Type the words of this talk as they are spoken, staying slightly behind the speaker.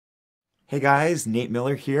Hey guys, Nate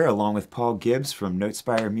Miller here along with Paul Gibbs from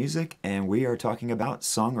NoteSpire Music, and we are talking about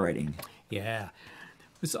songwriting. Yeah.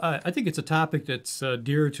 I think it's a topic that's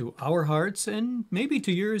dear to our hearts and maybe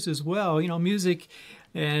to yours as well. You know, music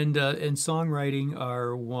and songwriting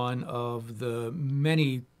are one of the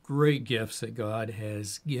many great gifts that God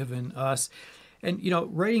has given us. And you know,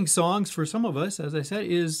 writing songs for some of us, as I said,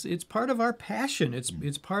 it's part of our passion.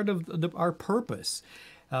 It's part of our purpose.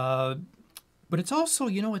 But it's also,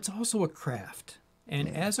 it's also a craft. And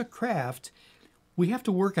as a craft, we have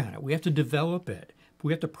to work on it. We have to develop it.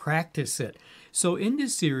 We have to practice it. So in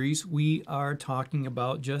this series, we are talking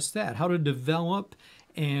about just that, how to develop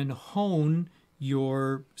and hone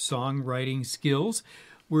your songwriting skills.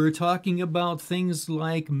 We're talking about things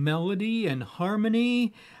like melody and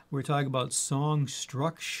harmony. We're talking about song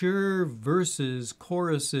structure, verses,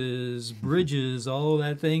 choruses, bridges, all of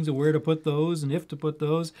that things, and where to put those and if to put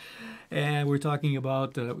those. And we're talking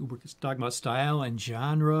about style and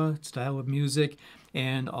genre, style of music,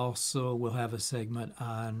 and also we'll have a segment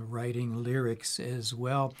on writing lyrics as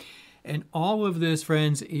well. And all of this,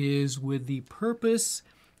 friends, is with the purpose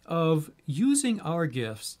of using our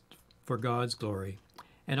gifts for God's glory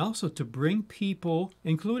and also to bring people,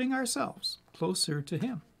 including ourselves, closer to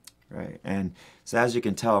Him. Right. And so as you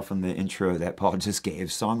can tell from the intro that Paul just gave,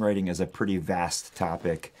 songwriting is a pretty vast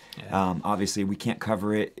topic. Yeah. Obviously, we can't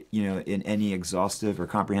cover it, in any exhaustive or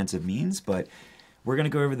comprehensive means, but we're going to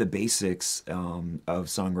go over the basics of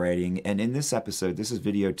songwriting. And in this episode, this is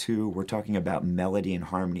video 2, we're talking about melody and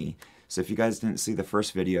harmony. So if you guys didn't see the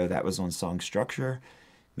first video, that was on song structure.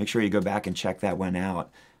 Make sure you go back and check that one out.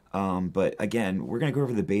 But again, we're going to go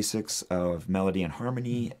over the basics of melody and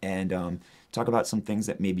harmony and talk about some things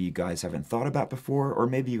that maybe you guys haven't thought about before, or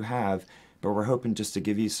maybe you have, but we're hoping just to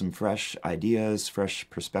give you some fresh ideas, fresh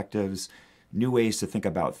perspectives, new ways to think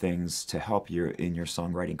about things to help you in your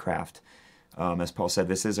songwriting craft. As Paul said,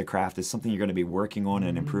 this is a craft. It's something you're going to be working on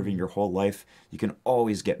and improving your whole life. You can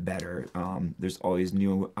always get better. There's always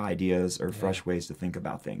new ideas or fresh ways to think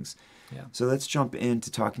about things. Yeah. So let's jump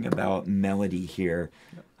into talking about melody here.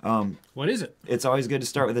 What is it? It's always good to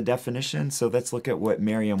start with a definition. So let's look at what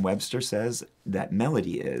Merriam-Webster says that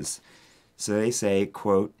melody is. So they say,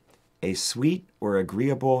 quote, a sweet or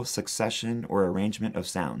agreeable succession or arrangement of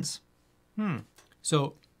sounds.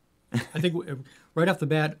 So I think right off the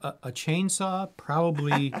bat, a chainsaw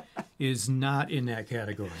probably is not in that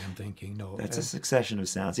category, I'm thinking. No. That's a succession of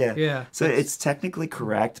sounds. Yeah. Yeah. So it's technically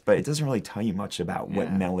correct, but it doesn't really tell you much about what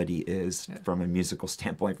Yeah. melody is from a musical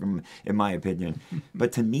standpoint, in my opinion.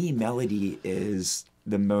 But to me, melody is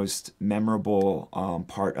the most memorable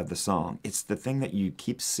part of the song. It's the thing that you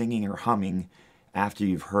keep singing or humming after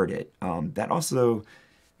you've heard it. That also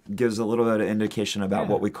gives a little bit of indication about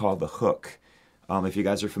what we call the hook. If you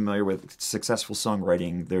guys are familiar with successful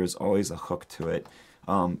songwriting, there's always a hook to it.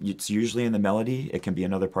 It's usually in the melody. It can be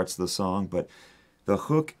in other parts of the song, but the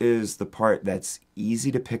hook is the part that's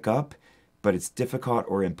easy to pick up, but it's difficult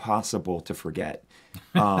or impossible to forget.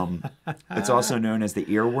 It's also known as the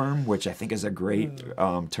earworm, which I think is a great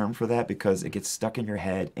term for that because it gets stuck in your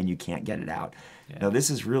head and you can't get it out. Now, this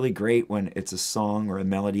is really great when it's a song or a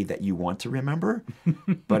melody that you want to remember,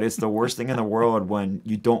 but it's the worst thing in the world when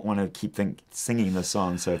you don't want to keep singing the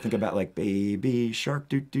song. So think about like Baby Shark,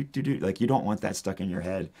 doo doo doo doo. Like you don't want that stuck in your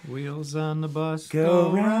head. Wheels on the bus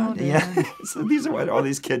Go round. Yeah. So these are what all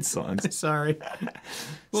these kids' songs. Sorry.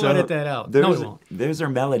 We'll So edit that out. No, we won't. Those are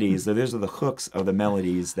melodies. So those are the hooks of the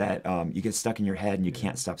melodies that you get stuck in your head and you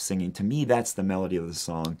can't stop singing. To me, that's the melody of the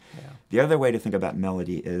song. Yeah. The other way to think about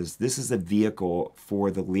melody is this is a vehicle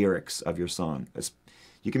for the lyrics of your song.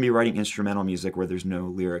 You can be writing instrumental music where there's no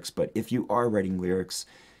lyrics, but if you are writing lyrics,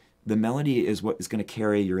 the melody is what is going to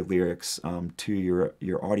carry your lyrics to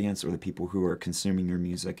your audience or the people who are consuming your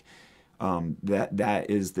music. That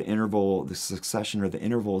is the interval, the succession or the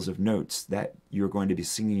intervals of notes that you're going to be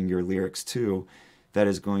singing your lyrics to that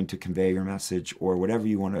is going to convey your message or whatever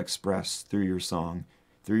you want to express through your song,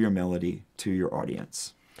 through your melody to your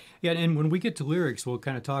audience. Yeah, and when we get to lyrics, we'll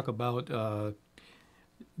kind of talk about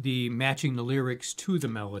the matching the lyrics to the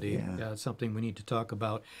melody. Yeah. That's something we need to talk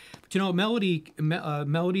about. But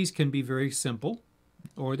melodies can be very simple,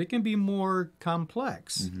 or they can be more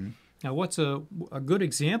complex. Now, what's a good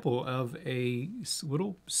example of a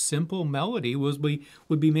little simple melody would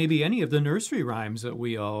be maybe any of the nursery rhymes that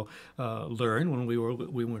we all learned when we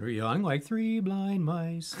were young, like three blind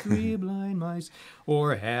mice,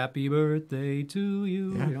 or happy birthday to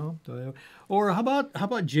you, Or how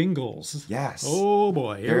about jingles? Yes. Oh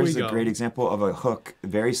boy, here There's we go. a great example of a hook,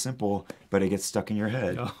 very simple, but it gets stuck in your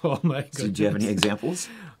head. Oh my goodness. So do you have any examples?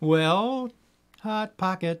 Well, Hot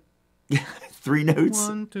Pocket. 3 notes.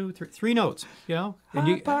 1, 2, 3. 3 notes, you know?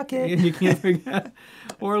 Hot pocket. And you can't forget.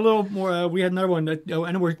 Or a little more, we had another one.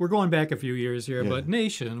 I know we're going back a few years here, but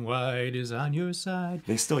nationwide is on your side.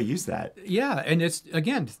 They still use that. Yeah, and it's,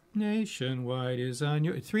 again, nationwide is on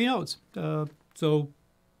your... 3 notes. But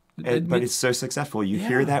it's so successful. You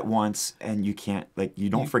hear that once, and you can't, like, you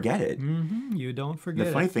don't forget it. Mm-hmm, you don't forget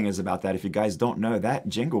The funny thing is about that, if you guys don't know, that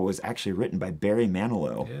jingle was actually written by Barry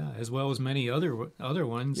Manilow. Yeah, as well as many other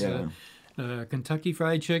ones. Yeah. Kentucky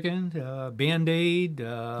Fried Chicken, Band-Aid,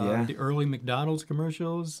 the early McDonald's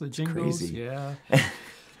commercials, the jingles. Crazy. Yeah.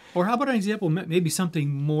 Or how about an example, maybe something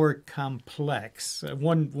more complex?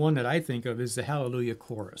 One that I think of is the Hallelujah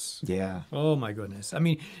Chorus. Yeah. Oh, my goodness. I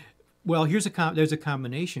mean, well, there's a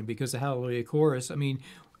combination, because the Hallelujah Chorus, I mean,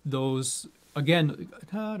 those, again,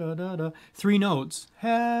 da, da, da, da, 3 notes,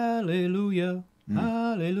 Hallelujah,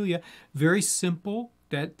 Hallelujah. Very simple.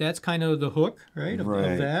 That's kind of the hook, right, of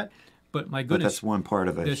that. But my goodness, But that's one part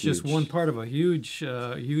of it. That's just one part of a huge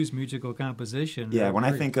musical composition. Yeah, when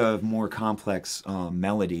I think of more complex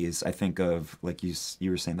melodies, I think of, like you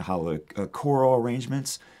were saying, the Hallelujah choral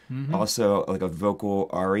arrangements. Also, like a vocal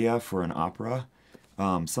aria for an opera.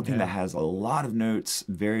 Something that has a lot of notes,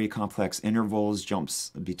 very complex intervals, jumps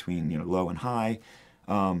between low and high.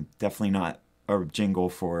 Definitely not a jingle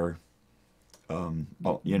for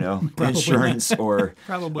insurance or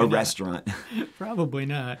Probably a not. restaurant. Probably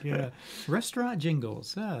not. Yeah, restaurant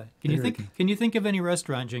jingles. Can you think of any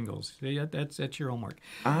restaurant jingles? Yeah, that's your homework.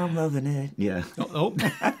 I'm loving it. Yeah. Oh.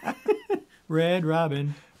 Red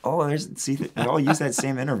Robin. Oh, they all use that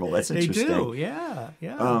same interval. That's interesting. They do, yeah.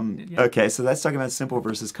 Okay, so that's talking about simple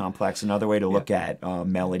versus complex. Another way to look at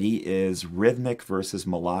melody is rhythmic versus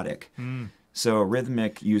melodic. So a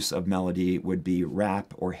rhythmic use of melody would be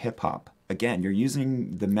rap or hip hop. Again, you're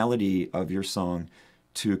using the melody of your song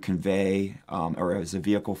to convey or as a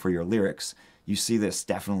vehicle for your lyrics. You see this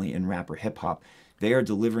definitely in rap or hip hop. They are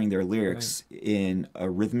delivering their lyrics in a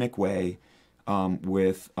rhythmic way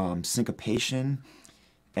with syncopation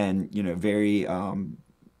and very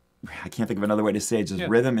I can't think of another way to say it, just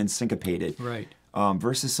rhythm and syncopated. Right.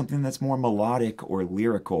 Versus something that's more melodic or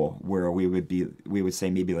lyrical, where we would say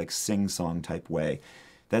maybe like sing-song type way.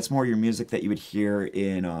 That's more your music that you would hear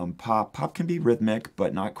in pop. Pop can be rhythmic,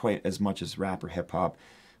 but not quite as much as rap or hip hop.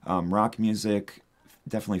 Rock music,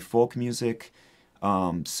 definitely folk music,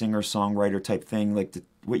 singer-songwriter type thing, like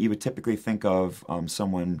what you would typically think of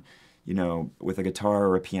someone, with a guitar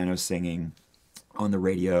or a piano singing on the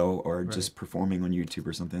radio or just performing on YouTube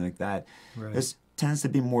or something like that. Right. This tends to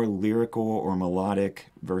be more lyrical or melodic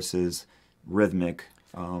versus rhythmic.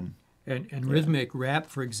 And rhythmic rap,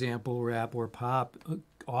 for example, rap or pop,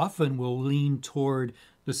 often will lean toward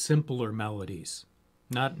the simpler melodies.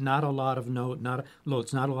 Not a lot of notes, not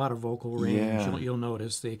a lot of vocal range. Yeah. You'll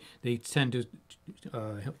notice they tend to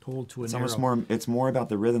hold to a It's narrow. almost more. It's more about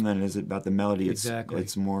the rhythm than it is about the melody. Exactly.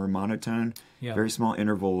 It's more monotone. Yeah. Very small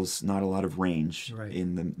intervals, not a lot of range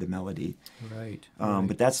in the melody. Right.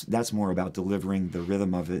 But that's more about delivering the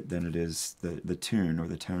rhythm of it than it is the tune or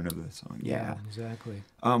the tone of the song. Yeah. Exactly.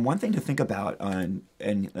 One thing to think about, and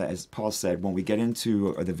as Paul said, when we get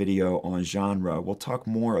into the video on genre, we'll talk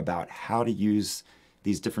more about how to use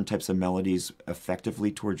these different types of melodies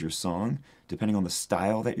effectively towards your song, depending on the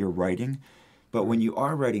style that you're writing. But when you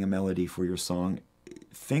are writing a melody for your song,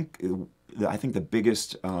 I think the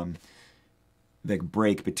biggest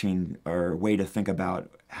break between, or way to think about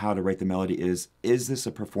how to write the melody is this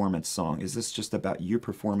a performance song? Is this just about you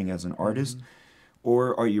performing as an artist?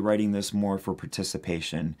 Or are you writing this more for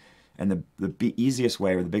participation? And the easiest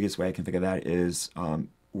way or the biggest way I can think of that is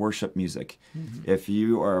worship music. If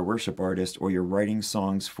you are a worship artist or you're writing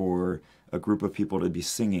songs for a group of people to be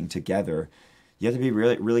singing together, you have to be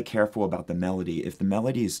really, really careful about the melody. If the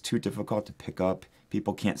melody is too difficult to pick up,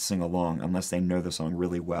 people can't sing along unless they know the song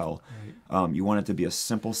really well. Right. You want it to be a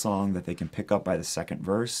simple song that they can pick up by the second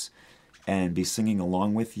verse and be singing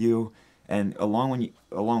along with you. And along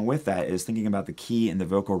with that is thinking about the key and the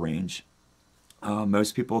vocal range.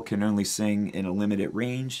 Most people can only sing in a limited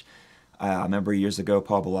range. I remember years ago,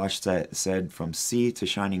 Paul Baloche said from C to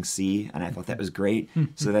shining C, and I thought that was great.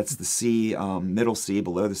 So that's the C, middle C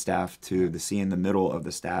below the staff to the C in the middle of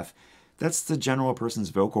the staff. That's the general person's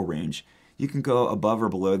vocal range. You can go above or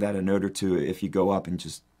below that a note or two if you go up and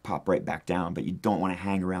just pop right back down, but you don't want to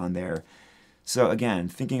hang around there. So again,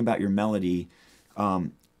 thinking about your melody,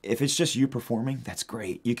 if it's just you performing, that's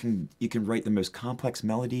great. You can write the most complex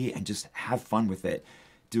melody and just have fun with it.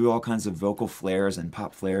 Do all kinds of vocal flares and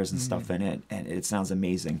pop flares and stuff in it, and it sounds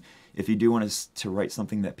amazing. If you do want to write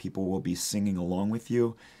something that people will be singing along with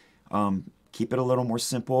you, keep it a little more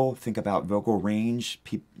simple. Think about vocal range,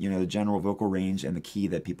 the general vocal range and the key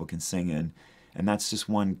that people can sing in. And that's just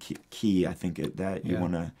one key I think that you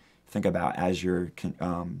want to think about as you're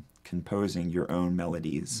composing your own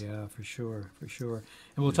melodies. Yeah, for sure. And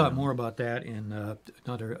we'll talk more about that in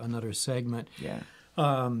another segment. Yeah.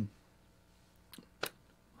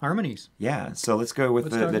 Harmonies. Yeah, so let's go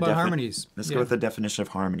with harmonies. Let's go with the definition of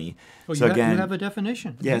harmony. Oh, so you again, have a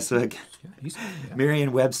definition. Yeah, so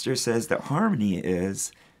Merriam-Webster says that harmony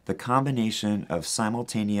is the combination of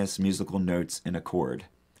simultaneous musical notes in a chord.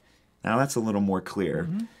 Now that's a little more clear.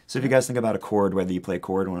 So if you guys think about a chord, whether you play a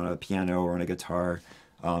chord on a piano or on a guitar,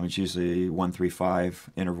 it's usually 1, 3, 5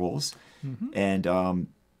 intervals. And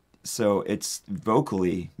so it's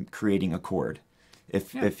vocally creating a chord.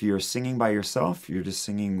 If you're singing by yourself, you're just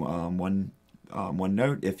singing one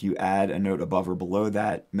note. If you add a note above or below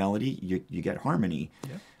that melody, you get harmony.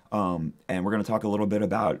 And we're going to talk a little bit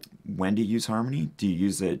about when to use harmony. Do you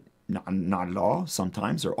use it not at all,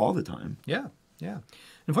 sometimes, or all the time? Yeah.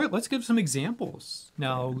 And let's give some examples.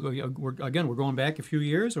 Now, we're going back a few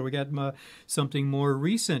years, or we got something more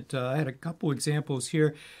recent. I had a couple examples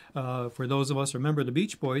here. For those of us who remember the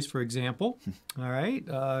Beach Boys, for example. All right.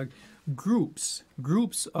 Groups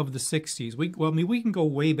of the 60s. We can go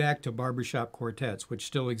way back to barbershop quartets, which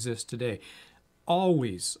still exist today.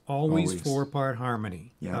 Always 4-part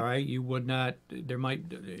harmony. Yeah. All right, you would not.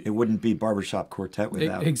 It wouldn't be barbershop quartet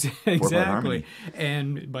without exactly. harmony.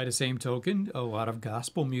 And by the same token, a lot of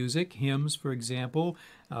gospel music, hymns, for example,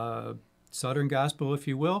 Southern gospel, if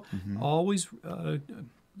you will, always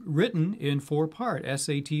written in 4-part,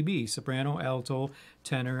 SATB, soprano, alto,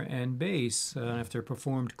 tenor, and bass. If they're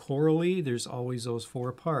performed chorally, there's always those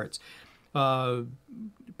 4 parts.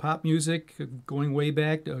 Pop music, going way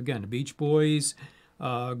back, again, the Beach Boys,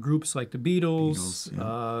 groups like the Beatles,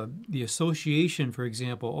 the Association, for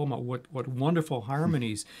example. Oh my, what wonderful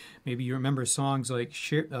harmonies. Maybe you remember songs like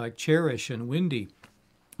Cherish and Windy,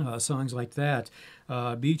 songs like that.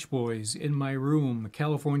 Beach Boys, In My Room,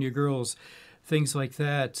 California Girls, things like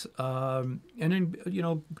that. And then,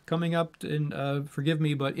 coming up in, forgive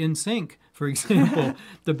me, but In Sync, for example,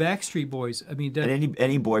 the Backstreet Boys. I mean,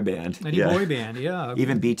 any boy band. Boy band, yeah.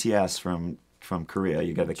 Even BTS from Korea.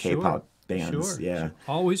 You got the K-pop bands. Sure. Yeah.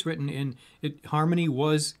 Always written in it. Harmony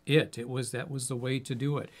was it. That was the way to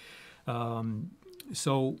do it.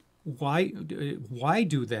 So why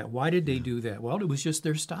do that? Why did they do that? Well, it was just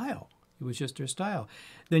their style.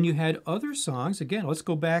 Then you had other songs. Again, let's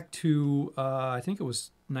go back to, I think it was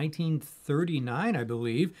 1939, I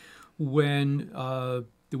believe, when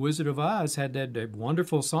The Wizard of Oz had that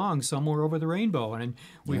wonderful song, Somewhere Over the Rainbow. And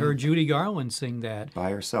we heard Judy Garland sing that.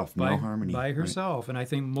 By herself, no harmony. By herself. Right. And I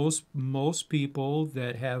think most people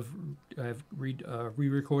that have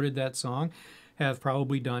re-recorded that song have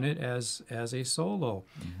probably done it as a solo.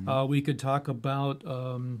 We could talk about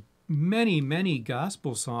many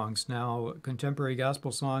gospel songs now, contemporary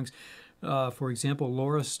gospel songs. For example,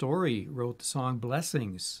 Laura Story wrote the song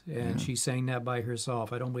Blessings, and she sang that by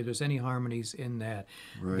herself. I don't believe there's any harmonies in that.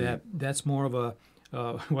 Right. That's more of a,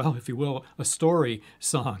 if you will, a story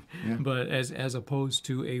song, but as opposed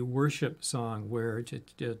to a worship song where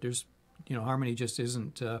there's, harmony just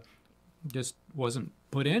isn't, just wasn't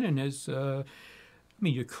put in, and is,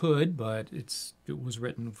 you could, but it was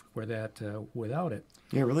written for that without it.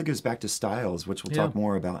 Yeah, it really goes back to styles, which we'll talk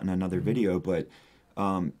more about in another video. But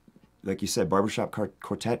like you said, barbershop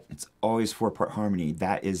quartet, it's always 4-part harmony.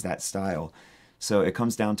 That is that style. So it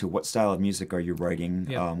comes down to what style of music are you writing?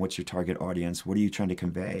 What's your target audience? What are you trying to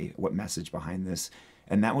convey? What message behind this?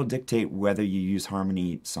 And that will dictate whether you use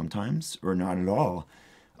harmony sometimes or not at all.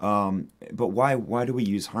 But why do we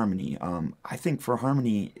use harmony? I think for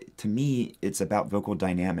harmony, to me, it's about vocal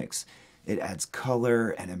dynamics. It adds color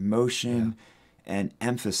and emotion and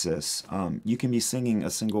emphasis. You can be singing a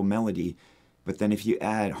single melody, but then if you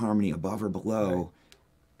add harmony above or below,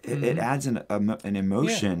 it adds an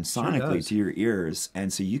emotion sonically to your ears.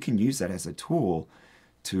 And so you can use that as a tool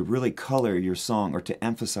to really color your song or to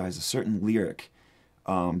emphasize a certain lyric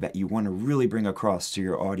that you want to really bring across to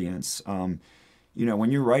your audience.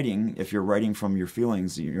 When you're writing, if you're writing from your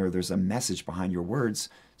feelings, there's a message behind your words.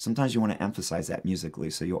 Sometimes you want to emphasize that musically,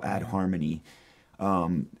 so you'll add harmony.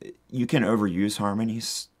 You can overuse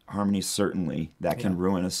harmonies. Harmony, certainly, that can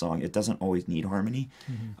ruin a song. It doesn't always need harmony.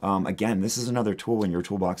 Again, this is another tool in your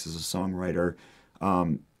toolbox as a songwriter.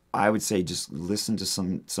 I would say just listen to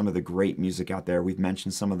some of the great music out there. We've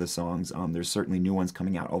mentioned some of the songs. There's certainly new ones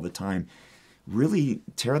coming out all the time. really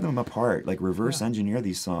tear them apart, like reverse engineer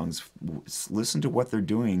these songs. Listen to what they're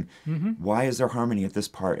doing. Why is there harmony at this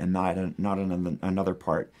part and not another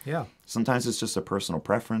part? Yeah. Sometimes it's just a personal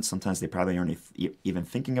preference. Sometimes they probably aren't even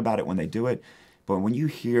thinking about it when they do it. But when you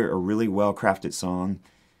hear a really well-crafted song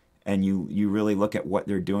and you really look at what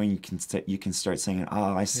they're doing, you can start saying,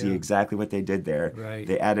 oh, I see exactly what they did there. Right.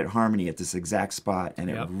 They added harmony at this exact spot,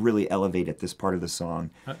 and it really elevated this part of the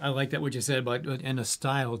song. I like that what you said about and a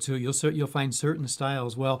style too. You'll find certain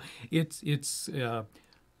styles. Well, it's a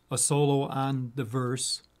solo on the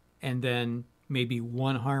verse, and then maybe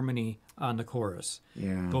one harmony on the chorus.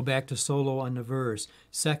 Yeah. Go back to solo on the verse.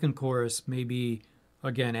 Second chorus, maybe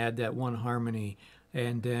again add that one harmony,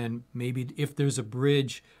 and then maybe if there's a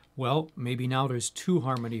bridge. Well, maybe now there's two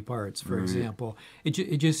harmony parts, for example.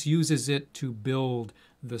 It just uses it to build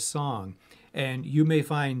the song. And you may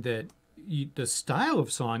find that the style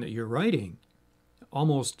of song that you're writing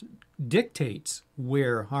almost dictates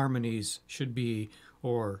where harmonies should be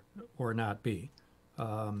or not be.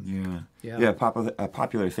 A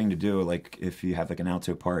popular thing to do, like if you have like an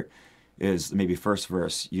alto part, is maybe first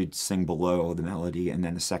verse you'd sing below the melody, and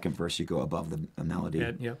then the second verse you go above the melody.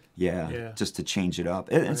 Just to change it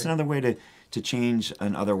up. It's another way to change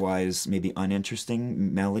an otherwise maybe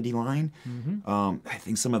uninteresting melody line. I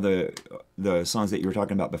think some of the songs that you were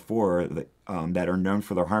talking about before that are known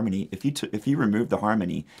for their harmony, if you remove the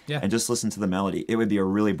harmony and just listen to the melody, it would be a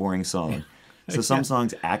really boring song. So some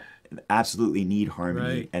songs absolutely need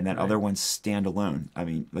harmony, and then other ones stand alone. I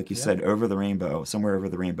mean, like you said, Over the Rainbow, Somewhere Over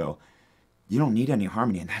the Rainbow, you don't need any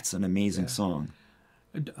harmony, and that's an amazing song.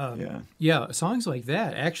 Songs like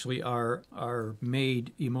that actually are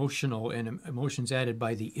made emotional and emotions added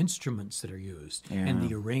by the instruments that are used and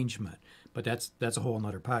the arrangement. But that's a whole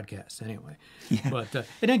nother podcast anyway. But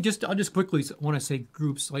and then I'll just quickly want to say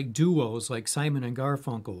groups like duos like Simon and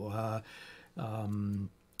Garfunkel.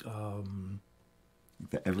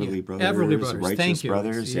 The Everly Brothers, Righteous thank you.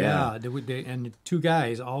 Brothers, and two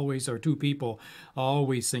guys always, or two people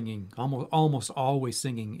always singing, almost always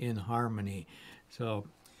singing in harmony. So,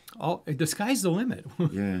 the sky's the limit.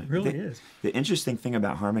 It really is. The interesting thing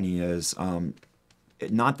about harmony is,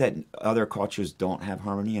 not that other cultures don't have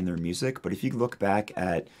harmony in their music, but if you look back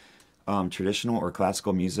at traditional or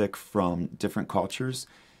classical music from different cultures,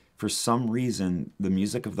 for some reason, the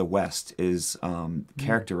music of the West is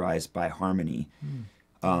characterized by harmony.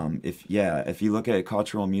 If you look at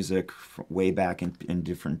cultural music way back in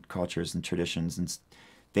different cultures and traditions,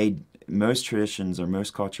 and most traditions or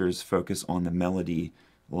most cultures focus on the melody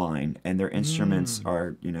line, and their instruments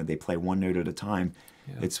are, they play one note at a time.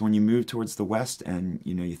 It's when you move towards the West, and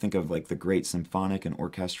you think of like the great symphonic and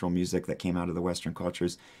orchestral music that came out of the Western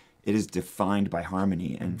cultures, it is defined by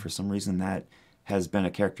harmony, and for some reason that has been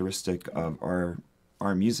a characteristic of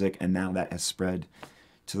our music, and now that has spread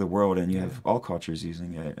to the world, and you have all cultures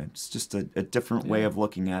using it. It's just a different way of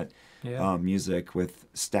looking at music with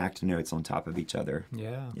stacked notes on top of each other.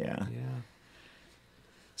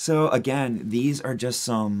 So again, these are just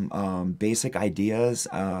some basic ideas.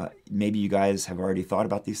 Maybe you guys have already thought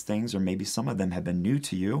about these things, or maybe some of them have been new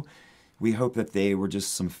to you. We hope that they were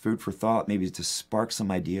just some food for thought, maybe to spark some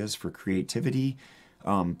ideas for creativity,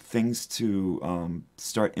 things to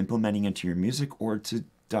start implementing into your music, or to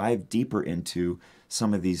dive deeper into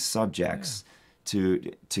some of these subjects to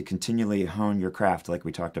continually hone your craft, like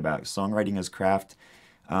we talked about. Songwriting is craft.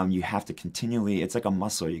 You have to continually, it's like a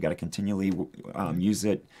muscle. You got to continually use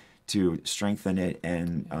it to strengthen it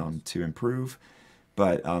and to improve.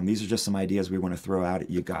 But these are just some ideas we want to throw out at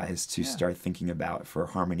you guys to start thinking about for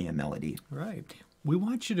harmony and melody. Right. We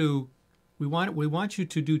want you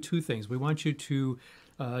to do two things. We want you to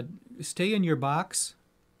stay in your box.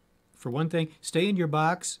 For one thing, stay in your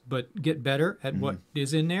box, but get better at what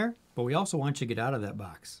is in there. But we also want you to get out of that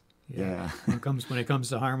box. When it comes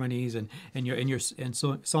to harmonies and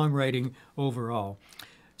songwriting overall.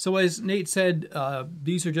 So as Nate said,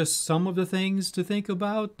 these are just some of the things to think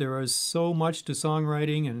about. There is so much to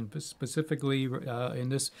songwriting, and specifically in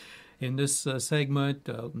this segment,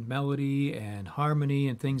 melody and harmony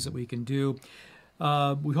and things that we can do.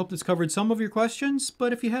 We hope this covered some of your questions,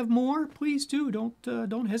 but if you have more, please do.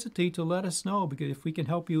 Don't hesitate to let us know, because if we can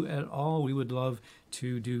help you at all, we would love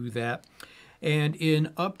to do that. And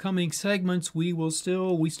in upcoming segments, we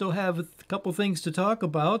still have a couple things to talk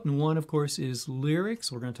about, and one, of course, is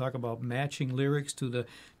lyrics. We're going to talk about matching lyrics to the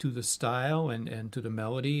style and to the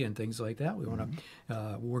melody and things like that. We want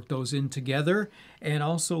to work those in together, and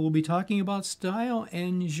also we'll be talking about style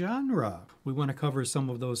and genre. We want to cover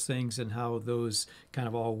some of those things and how those kind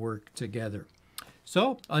of all work together.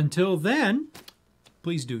 So until then,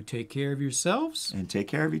 Please do take care of yourselves. And take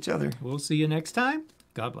care of each other. We'll see you next time.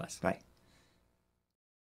 God bless. Bye.